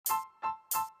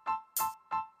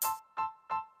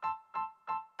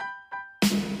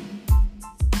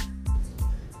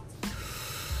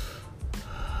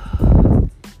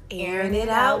Airing it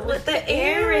out with the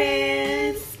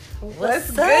Aarons. What's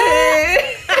up?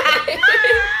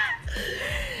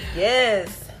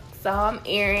 Yes. So I'm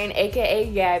Erin,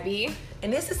 aka Gabby.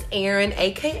 And this is Aaron,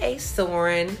 aka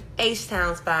Soren,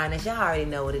 H-Town's finest. Y'all already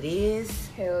know what it is.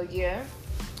 Hell yeah.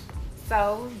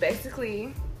 So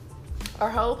basically, our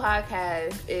whole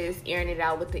podcast is airing it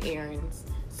out with the Aarons.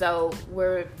 So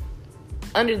we're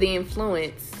under the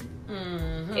influence,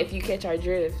 if you catch our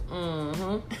drift.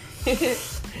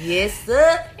 Yes,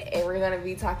 sir. And we're going to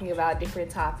be talking about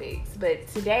different topics. But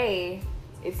today,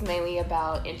 it's mainly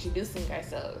about introducing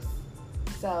ourselves.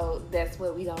 So that's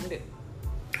what we going to do.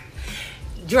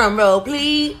 Drum roll,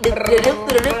 please.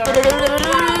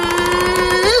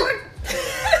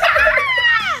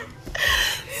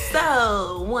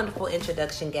 So, wonderful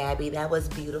introduction, Gabby. That was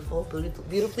beautiful.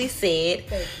 Beautifully said.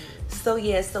 Thank you. So,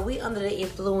 yeah, so we under the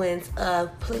influence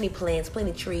of plenty plants,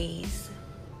 plenty trees,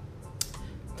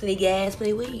 plenty gas,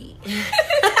 plenty weed.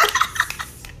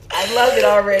 I love it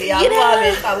already. I You know. love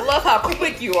it. I love how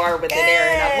quick you are with it,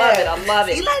 Aaron. I love it. I love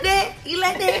it. You like that? You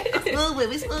like that? Smooth with it.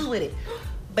 We smooth with it.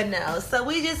 But no, so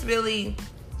we just really,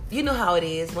 you know how it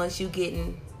is once you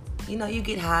getting, you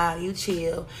get high, you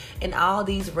chill, and all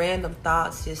these random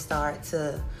thoughts just start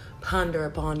to ponder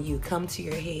upon you, come to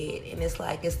your head. And it's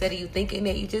like, instead of you thinking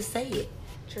that, you just say it.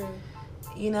 True.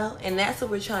 And that's what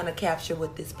we're trying to capture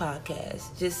with this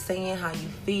podcast. Just saying how you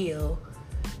feel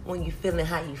when you feeling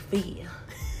how you feel.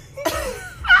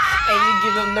 And you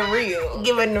give them the real.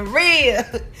 Give them the real.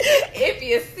 If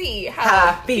you see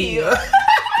How I feel.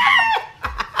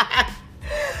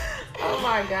 Oh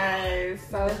my God,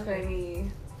 so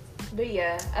funny. But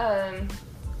yeah,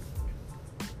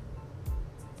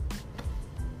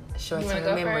 Short you wanna term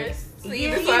go memory. first? See,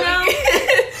 Yeah,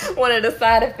 this one of the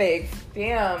side effects.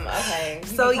 Damn. Okay. You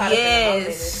So be caught up in the moment and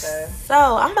yes, stuff. so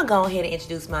I'm gonna go ahead and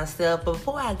introduce myself. But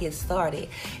before I get started,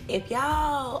 if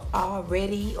y'all are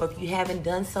ready or if you haven't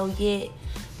done so yet,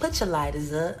 put your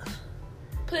lighters up.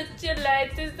 Put your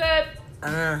lighters up.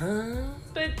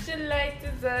 Put your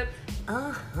lighters up.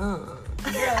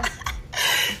 Yeah.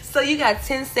 So you got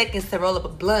 10 seconds to roll up a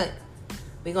blunt.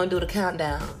 We're gonna do the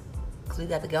countdown because we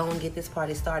got to go and get this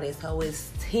party started. So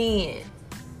it's 10,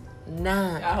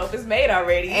 9. I hope it's made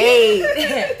already.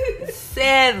 8,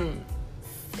 7,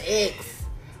 6,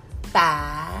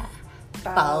 5,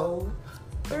 4,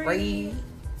 3,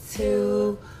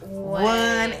 2, 1,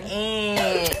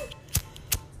 and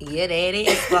yeah, there it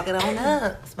is. Spark it on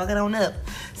up. Spark it on up.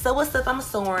 So what's up? I'm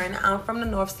Soren. I'm from the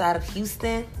north side of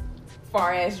Houston.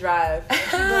 Far ass drive.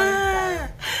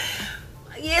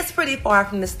 Yeah, it's pretty far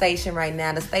from the station right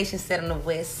now. The station's set on the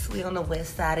west. We're on the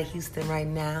west side of Houston right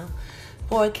now.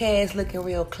 Forecast looking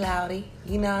real cloudy.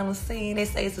 You know what I'm saying? They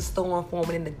say it's a storm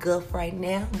forming in the Gulf right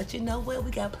now. But you know what?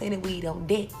 We got plenty of weed on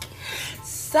deck.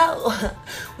 So,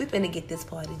 we finna get this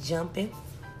party jumping.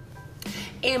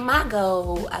 And my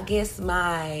goal, I guess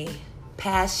my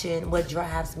passion, what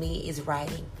drives me is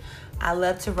writing. I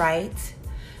love to write.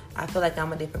 I feel like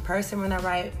I'm a different person when I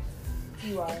write.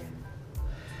 You are.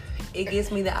 It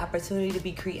gives me the opportunity to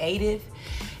be creative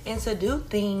and to do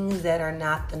things that are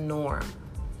not the norm.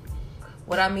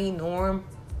 What I mean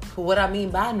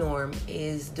by norm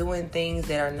is doing things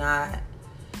that are not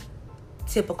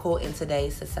typical in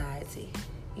today's society.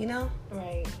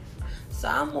 Right. So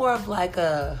I'm more of like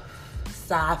a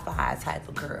sci-fi type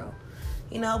of girl.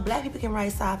 Black people can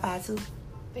write sci-fi too.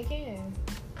 They can.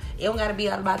 It don't gotta be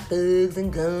all about thugs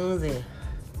and guns and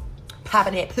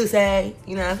popping that pussy.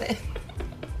 You know what I'm saying?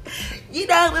 We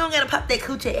don't gotta pop that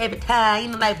coochie every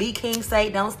time. Like B. King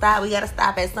say, don't stop. We gotta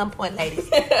stop at some point, ladies.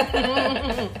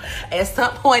 At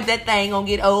some point, that thing gonna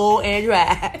get old and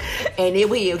dry. And it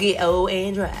will get old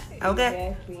and dry.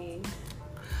 Okay? Exactly.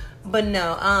 But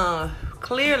no,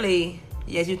 clearly,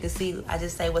 as you can see, I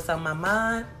just say what's on my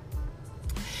mind.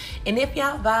 And if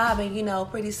y'all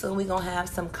vibing, pretty soon we gonna have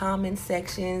some comment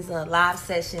sections, live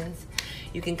sessions.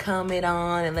 You can comment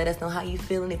on and let us know how you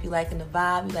feeling. If you liking the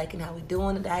vibe, you liking how we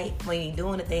doing today. We ain't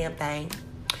doing the damn thing.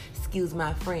 Excuse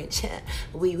my French.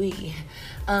 Oui.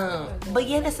 But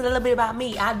yeah, that's a little bit about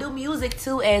me. I do music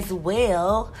too as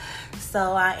well.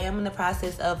 So I am in the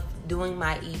process of doing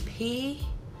my EP.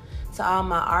 To all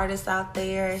my artists out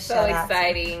there. So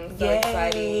exciting. So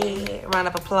exciting. Round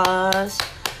of applause.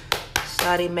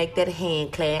 Shawty, make that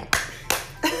hand clap.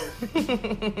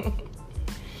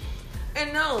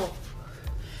 And no,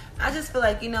 I just feel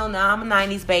like, now I'm a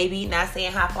 90s baby. Not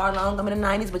saying how far along I'm in the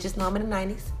 90s, but just know I'm in the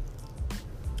 90s.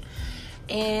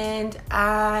 And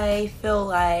I feel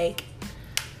like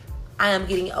I am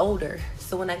getting older.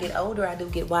 So when I get older, I do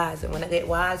get wiser. When I get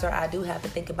wiser, I do have to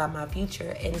think about my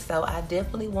future. And so I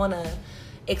definitely want to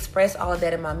express all of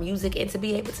that in my music and to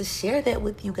be able to share that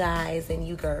with you guys and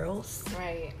you girls.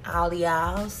 Right. All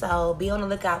y'all. So be on the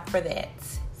lookout for that.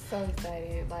 So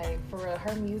excited. Like, for real,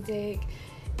 her music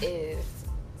is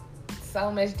so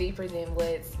much deeper than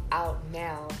what's out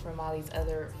now from all these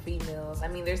other females. I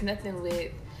mean, there's nothing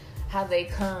with how they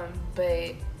come,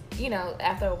 but you know,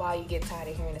 after a while you get tired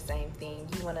of hearing the same thing.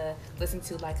 You want to listen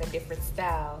to like a different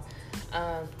style.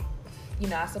 You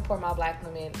know, I support my black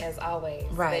women as always.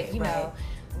 Right. But, you know,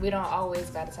 we don't always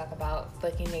got to talk about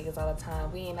fucking niggas all the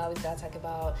time. We ain't always got to talk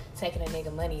about taking a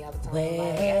nigga money all the time.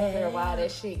 Like, after a while,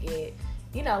 that shit get,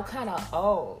 you know, kind of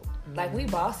old. Like, we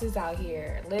bosses out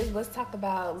here. Let's talk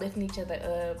about lifting each other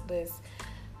up. Let's,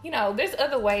 you know, there's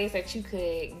other ways that you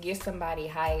could get somebody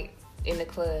hype in the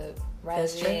club rather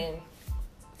than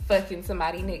fucking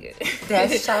somebody nigga.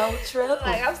 That's so true.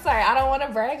 Like, I'm sorry, I don't want to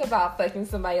brag about fucking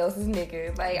somebody else's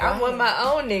nigga. Like, I want my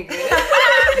own nigga.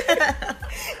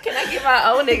 Can I get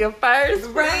my own nigga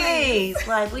first? Right.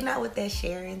 Like, we not with that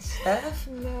sharing stuff.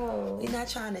 No. We not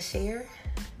trying to share.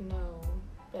 No.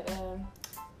 But,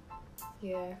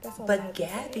 yeah, that's all. But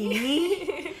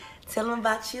Gabby, tell them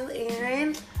about you,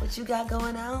 Erin. What you got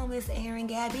going on, Miss Erin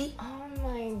Gabby? Oh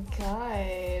my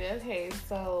God. Okay,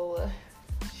 so,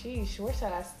 sheesh, where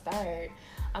should I start?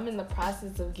 I'm in the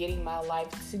process of getting my life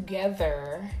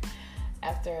together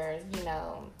after, you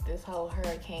know, this whole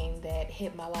hurricane that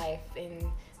hit my life and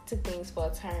took things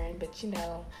for a turn. But, you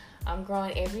know, I'm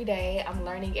growing every day. I'm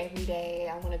learning every day.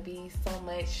 I want to be so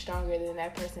much stronger than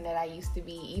that person that I used to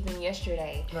be, even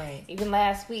yesterday. Right. Even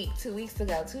last week, 2 weeks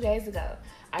ago, 2 days ago.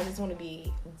 I just want to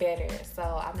be better. So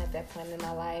I'm at that point in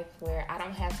my life where I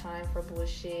don't have time for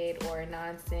bullshit or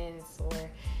nonsense or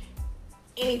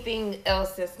anything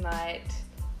else that's not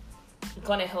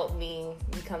gonna help me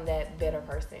become that better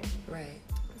person. Right.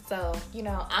 So, you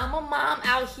know, I'm a mom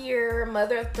out here,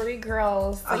 mother of 3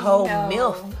 girls. So a whole you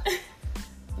know,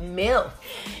 MILF.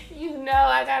 You know,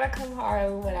 I gotta come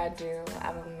hard with what I do.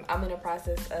 I'm in the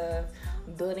process of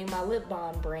building my lip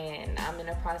balm brand. I'm in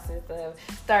the process of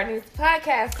starting this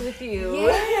podcast with you.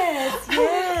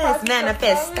 Yes.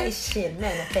 Manifestation.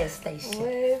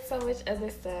 With so much other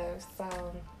stuff.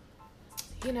 So,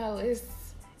 you know,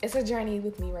 it's a journey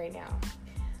with me right now.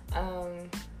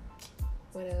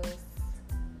 What else?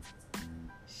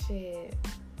 Shit.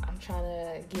 I'm trying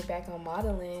to get back on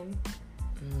modeling.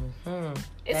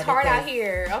 It's hard out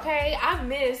here, okay? I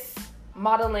miss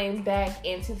modeling back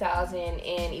in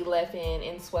 2011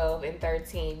 and 12 and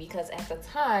 13 because at the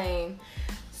time,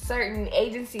 certain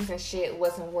agencies and shit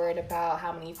wasn't worried about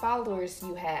how many followers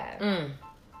you have.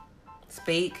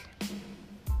 Speak.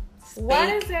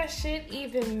 Why does that shit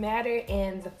even matter?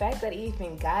 And the fact that it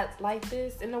even got like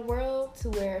this in the world to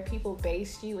where people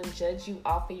base you and judge you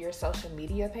off of your social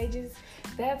media pages,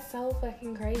 that's so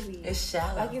fucking crazy. It's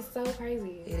shallow. Like, it's so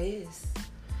crazy. It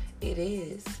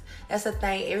is. That's the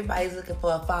thing. Everybody's looking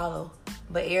for a follow,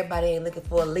 but everybody ain't looking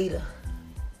for a leader.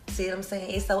 See what I'm saying?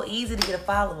 It's so easy to get a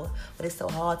follower, but it's so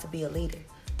hard to be a leader.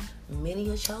 Many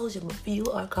are chosen, but few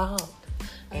are called.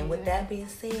 And with that being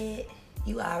said,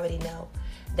 you already know.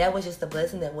 That was just a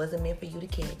blessing that wasn't meant for you to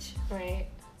catch. Right.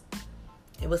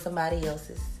 It was somebody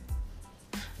else's.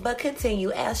 But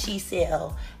continue as she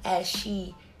shall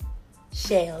proceed.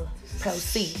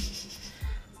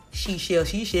 She shall.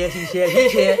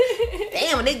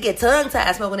 Damn, they get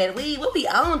tongue-tied smoking that weed. What we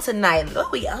on tonight?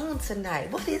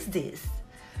 What is this?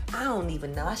 I don't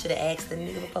even know. I should have asked the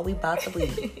nigga before we bought the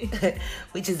weed.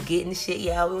 We just getting shit,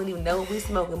 y'all. We don't even know what we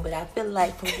smoking. But I feel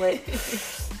like from what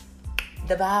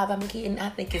the vibe I'm getting, I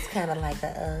think it's kind of like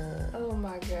oh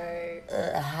my God.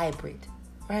 A hybrid,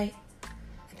 right?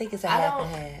 I think it's a half and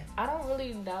half. I don't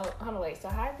really know. Hold on, wait. So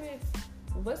hybrids,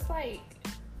 what's like?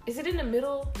 Is it in the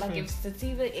middle? Like if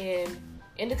sativa and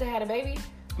indica had a baby?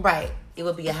 Right. It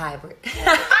would be a hybrid.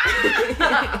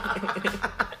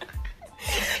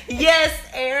 Yes,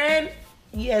 Erin.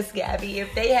 Yes, Gabby.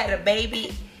 If they had a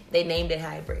baby, they named it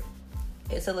hybrid.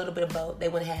 It's a little bit of both. They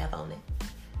went half on it.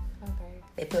 Okay.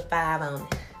 They put 5 on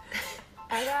it.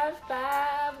 I got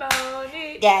 5 on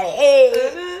it. Got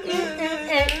it.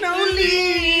 And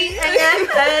only I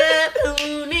got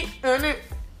 5 on it.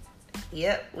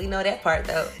 Yep, we know that part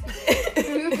though.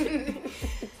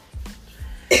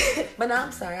 But no,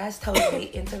 I'm sorry, I just totally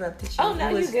interrupted you. Oh, no,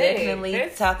 you was you good. definitely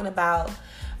talking about,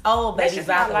 oh, baby,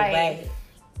 by the way.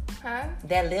 Huh?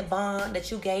 That lip balm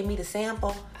that you gave me to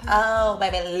sample. Oh,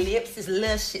 baby, lips is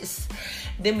luscious.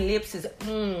 Them lips is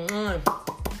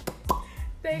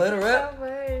butter up.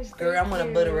 So Girl, I'm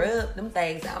gonna butter up. Them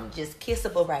things, I'm just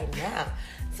kissable right now.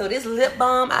 So this lip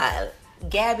balm,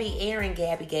 Erin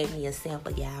Gabby gave me a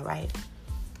sample, y'all, right?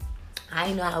 I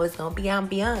didn't know how it was gonna be. I'm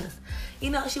be honest. You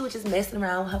know, she was just messing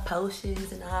around with her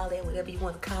potions and all that, whatever you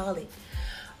want to call it.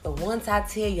 But once I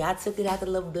tell you, I took it out the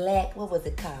little black, what was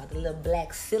it called? The little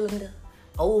black cylinder,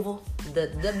 oval,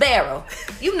 the barrel.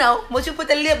 You know, once you put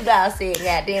the lip gloss in,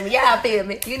 goddamn it, y'all feel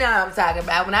me? You know what I'm talking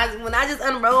about. When I just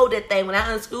unrolled that thing, when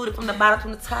I unscrewed it from the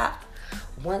bottom to the top,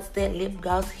 once that lip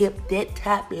gloss hit that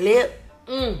top lip,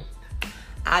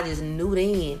 I just knew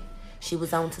then she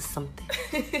was onto something.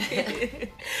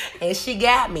 And she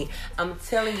got me. I'm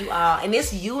telling you all. And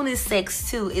it's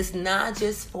unisex too. It's not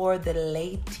just for the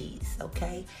ladies,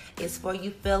 okay? It's for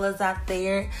you fellas out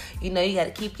there. You know, you got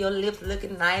to keep your lips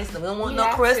looking nice. We don't want no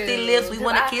crusty lips. We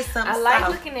want to kiss something soft. I like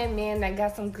looking at men that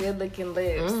got some good looking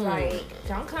lips. Like,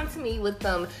 don't come to me with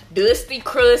them dusty,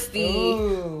 crusty,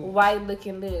 white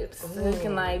looking lips.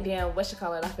 Looking like, damn, what you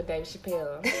call it off of Dave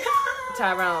Chappelle?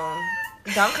 Tyrone.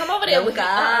 Don't come over there with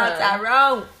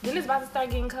Tyrone. Then it's about to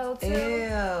start getting cold too. Ew.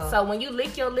 So when you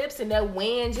lick your lips and that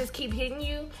wind just keep hitting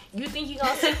you, you think you're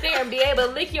gonna sit there and be able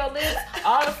to lick your lips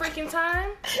all the freaking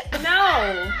time?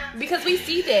 No, because we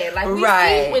see that. Like we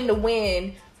see when the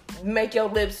wind make your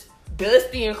lips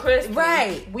dusty and crispy.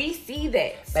 Right. We see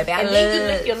that. Baby, and then you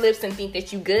lick your lips and think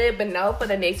that you good, but no, for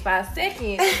the next 5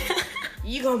 seconds.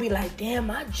 You gonna be like,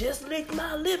 damn, I just licked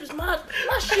my lips. My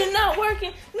shit not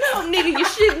working. No, nigga, your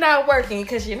shit not working.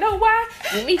 Because you know why?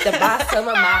 You need to buy some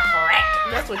of my crack.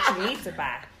 That's what you need to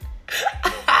buy.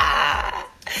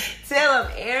 Tell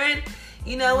him, Aaron,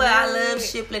 you know what? I love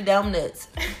Shipley donuts.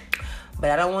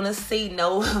 But I don't want to see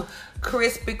no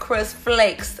crispy crust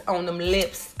flakes on them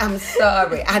lips. I'm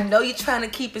sorry. I know you're trying to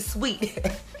keep it sweet.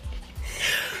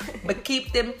 But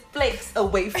keep them flakes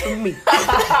away from me.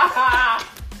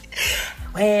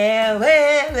 Well.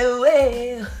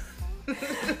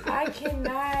 I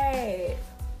cannot.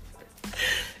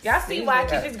 Y'all see why I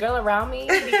keep this girl around me?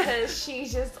 Because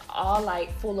she's just all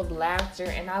like full of laughter,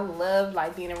 and I love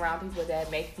like being around people that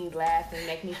make me laugh and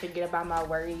make me forget about my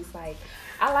worries. Like,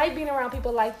 I like being around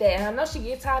people like that, and I know she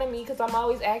gets tired of me because I'm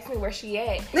always asking where she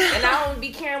at, and I don't be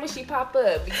caring when she pop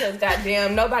up because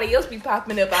goddamn nobody else be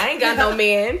popping up. I ain't got no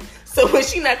man. So when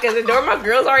she knock at the door, my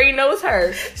girls already know it's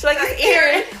her. She's like, it's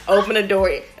Erin. Open the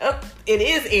door. Oh, it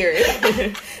is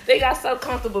Erin. They got so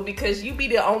comfortable because you be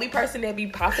the only person that be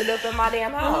popping up in my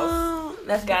damn house. Oh,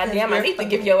 that's goddamn. I need to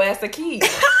give your ass a key.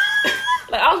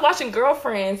 Like, I was watching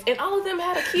Girlfriends, and all of them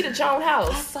had a key to Joan's house.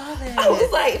 I saw that. I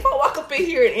was like, if I walk up in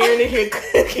here and Erin in here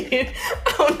cooking,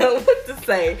 I don't know what to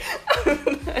say.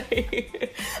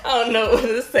 I don't know what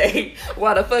to say.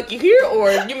 Why the fuck you here? Or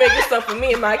you making stuff for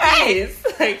me and my kids?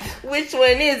 Like, which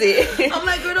one is it? I'm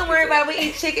like, girl, don't worry about it. We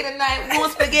eat chicken tonight. We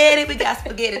want spaghetti. We got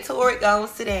spaghetti. Tori, go on,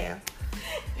 sit down.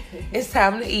 It's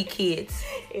time to eat, kids.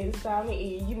 It's time to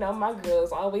eat. You know, my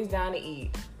girl's always down to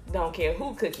eat. Don't care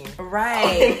who cooking.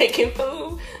 Right. Making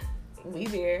food. We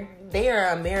there. They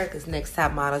are America's Next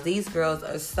Top Models. These girls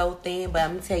are so thin, but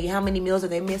I'm going to tell you, how many meals are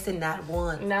they missing? Not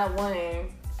one. Not one.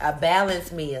 A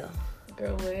balanced meal.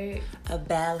 Girl, wait. A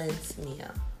balanced meal.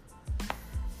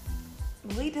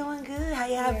 We doing good. How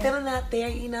y'all feeling out there?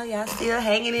 You know, y'all still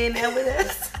hanging in there with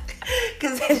us?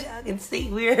 Because as y'all can see,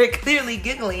 we're clearly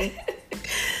giggling.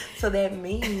 So that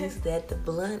means that the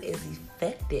blunt is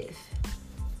effective.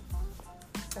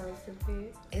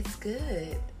 It's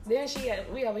good. Then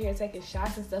we over here taking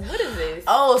shots and stuff. What is this?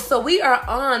 Oh, so we are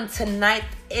on tonight.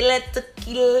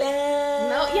 Tequila.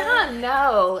 No, y'all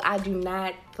know I do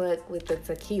not fuck with the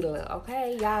tequila.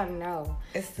 Okay, y'all know.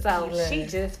 It's tequila. So she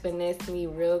just finessed me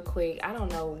real quick. I don't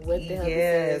know what the hell this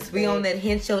is. Yes, we on that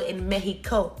Hencho in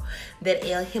Mexico. That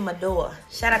El Jimador.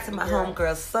 Shout out to my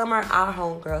homegirl Summer, our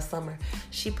homegirl Summer.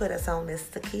 She put us on this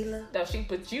tequila. No, she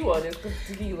put you on this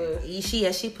tequila.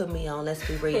 She put me on, let's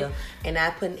be real. And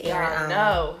I put Aaron on.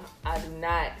 No, I do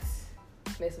not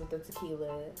mess with the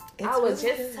tequila. I was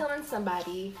just telling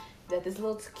somebody that this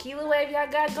little tequila wave y'all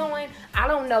got going, I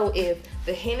don't know if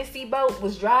the Hennessy boat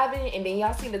was driving and then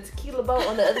y'all seen the tequila boat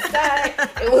on the other side.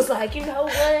 It was like, you know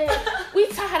what? We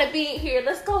tired of being here.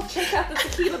 Let's go check out the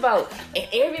tequila boat. And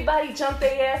everybody jumped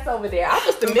their ass over there. I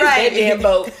must have missed that damn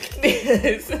boat.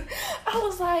 Because I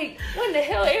was like, when the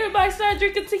hell everybody started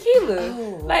drinking tequila?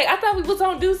 Oh. Like, I thought we was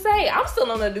on Douce. I'm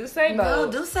still on the Douce boat. No,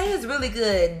 Douce is really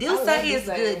good. Douce is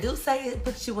good. Douce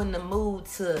puts you in the mood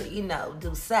to, you know,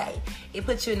 Douce. It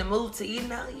puts you in the mood to, you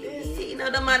know,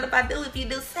 don't mind if I do if you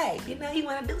do say. You know, you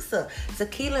want to do something.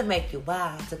 Tequila make you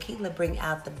wild. Tequila bring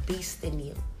out the beast in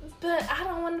you. But I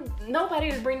don't want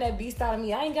nobody to bring that beast out of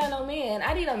me. I ain't got no man.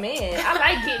 I need a man. I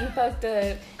like getting fucked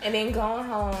up and then going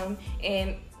home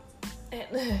and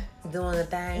doing the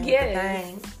thing.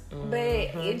 Yes. But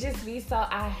it just be so,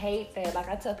 I hate that. Like,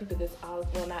 I tell people this all,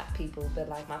 well, not people, but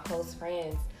like my close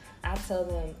friends. I tell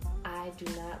them I do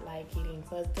not like getting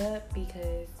fucked up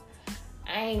because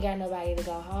I ain't got nobody to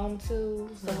go home to.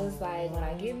 So it's like when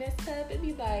I get messed up, it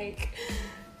be like,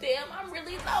 damn, I'm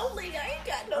really lonely. I ain't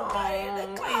got nobody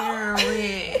to call.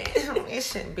 It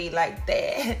shouldn't be like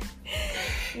that.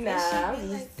 Nah, It shouldn't be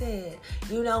like that.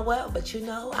 You know what? But you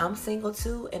know, I'm single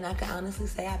too, and I can honestly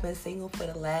say I've been single for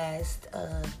the last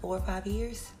 4 or 5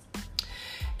 years.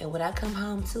 And what I come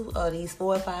home to are these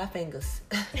 4 or 5 fingers.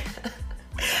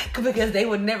 Because they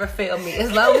would never fail me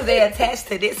as long as they're attached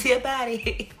to this here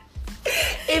body.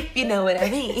 If you know what I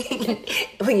mean.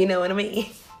 When you know what I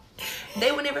mean.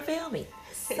 They would never fail me.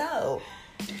 So,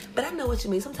 but I know what you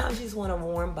mean. Sometimes you just want a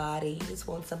warm body. You just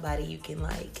want somebody you can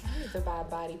like. I need to buy a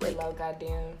body pillow,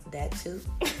 goddamn. That too.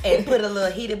 And put a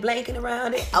little heated blanket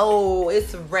around it. Oh,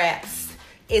 it's wraps.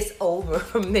 It's over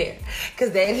from there.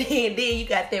 Because then you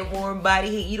got that warm body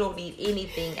heat. You don't need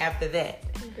anything after that.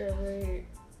 Girl, wait.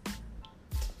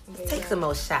 Take some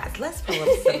more shots. Let's pull up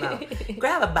some more.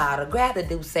 Grab a bottle. Grab the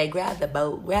Douce. Grab the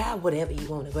boat. Grab whatever you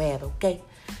want to grab, okay?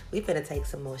 We finna take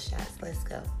some more shots. Let's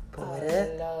go. Pour it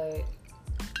up. Lord.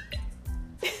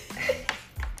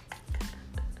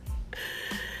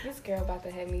 This girl about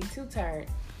to have me too turned.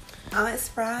 Oh, it's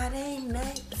Friday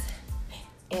night.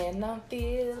 And I'm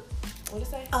feel... What it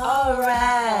say?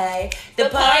 Alright. The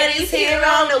party's here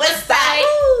on the west side.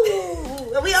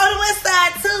 Ooh, we on the west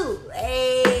side too.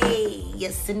 Hey,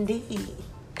 yes indeed.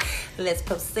 Let's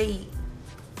proceed.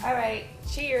 Alright,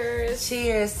 cheers.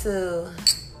 Cheers to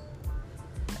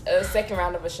Second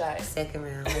round of a shot. second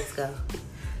round. Let's go.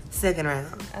 Second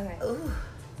round. Okay. Ooh.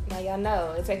 Now y'all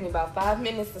know it takes me about 5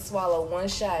 minutes to swallow one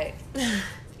shot.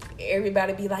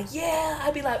 Everybody be like, yeah.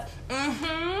 I be like,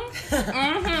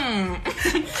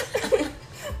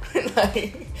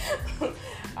 like,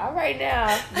 all right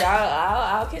now, y'all.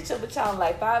 I'll catch up with y'all in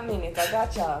like 5 minutes. I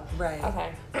got y'all. Right.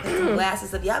 Okay. Some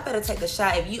glasses up. Y'all better take a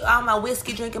shot. If you all my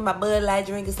whiskey drinking, my Bud Light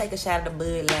drinkers, take a shot of the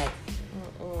Bud Light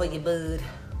for your bud.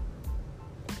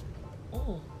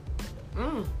 Ooh.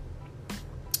 Ooh.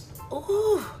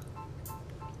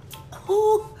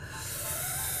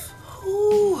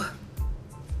 Ooh.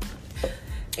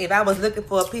 If I was looking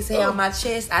for a piece of hair on my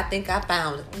chest, I think I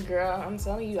found it. Girl, I'm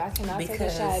telling you, I cannot take a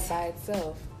shot by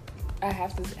itself. I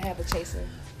have to have a chaser.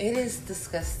 It is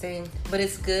disgusting, but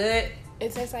it's good.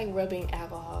 It tastes like rubbing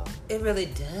alcohol. It really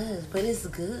does, but it's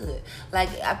good. Like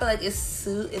I feel like it's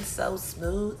so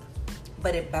smooth,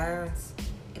 but it burns.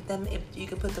 If you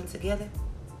can put them together.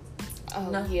 Oh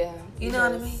No. yeah, You know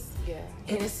what I mean? Yeah,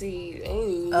 Hennessy.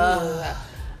 Ooh,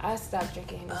 I stopped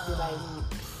drinking Hennessy like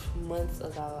months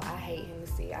ago. I hate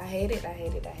Hennessy. I hate it.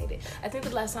 I think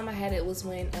the last time I had it was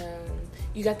when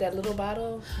you got that little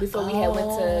bottle before we had went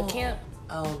to camp.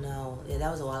 Oh no, yeah, that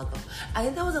was a while ago. I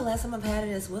think that was the last time I've had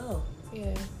it as well.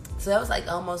 Yeah. So that was like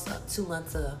almost 2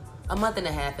 months ago. A month and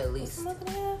a half at least. A month and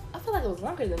a half? I feel like it was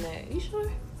longer than that. You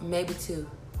sure? Maybe 2.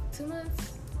 2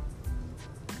 months?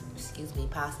 Excuse me,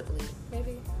 possibly.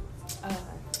 Maybe. Oh,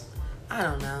 okay. I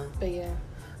don't know. But yeah.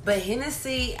 But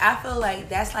Hennessy, I feel like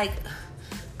that's like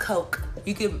Coke.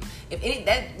 You can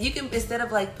instead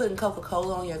of like putting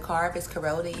Coca-Cola on your car if it's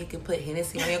corroded, you can put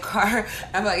Hennessy on your car.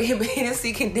 I'm like,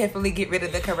 Hennessy can definitely get rid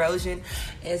of the corrosion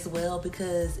as well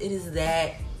because it is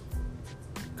that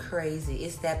crazy.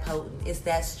 It's that potent. It's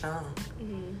that strong.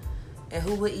 Mm-hmm. And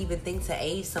who would even think to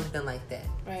age something like that?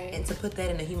 Right. And to put that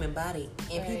in a human body.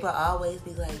 And right. people always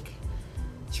be like,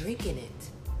 drinking it.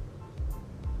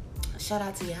 Shout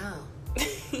out to y'all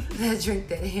that drink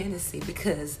that Hennessy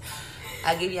because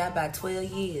I give y'all about 12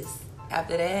 years.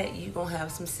 After that, you gonna have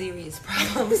some serious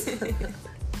problems.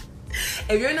 If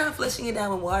you're not flushing it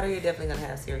down with water, you're definitely gonna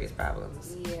have serious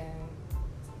problems. Yeah.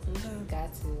 Okay.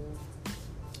 Got to.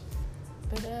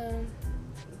 But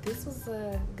this was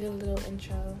a good little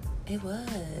intro. It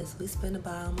was. We spent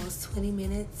about almost 20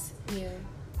 minutes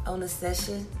on a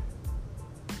session.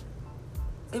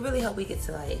 It really hope we get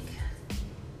to like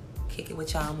kick it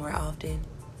with y'all more often.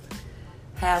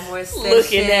 Have more sessions.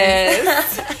 Looking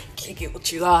at kick it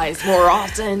with you guys more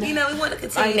often. You know, we want to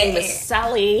continue. My name is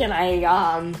Sally, and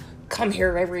I come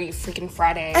here every freaking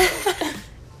Friday.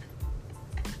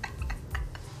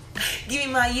 Give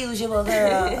me my usual,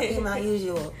 girl. Give me my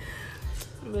usual.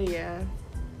 But yeah,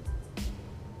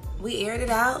 we aired it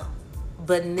out.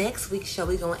 But next week's show,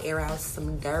 we gonna air out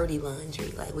some dirty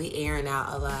laundry. Like we airing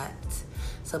out a lot.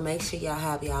 So make sure y'all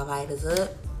have y'all lighters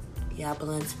up, y'all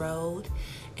blunts rolled,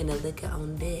 and the liquor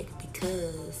on deck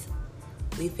because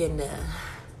we finna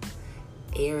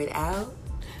air it out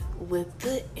with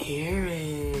the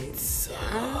Aarons.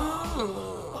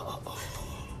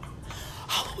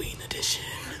 Halloween edition.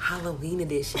 Halloween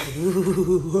edition.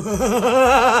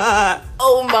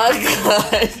 Oh my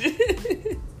god.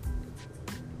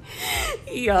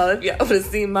 Y'all, if y'all would have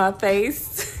seen my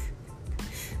face,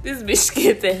 this bitch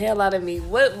scared the hell out of me.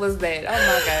 What was that? Oh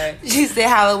my god. She said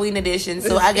Halloween edition,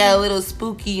 so I got a little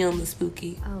spooky on the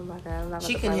spooky. Oh my god. I'm not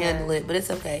She can handle it, but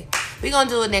it's okay. We're gonna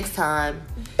do it next time.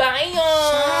 Bye,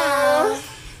 y'all. Ciao.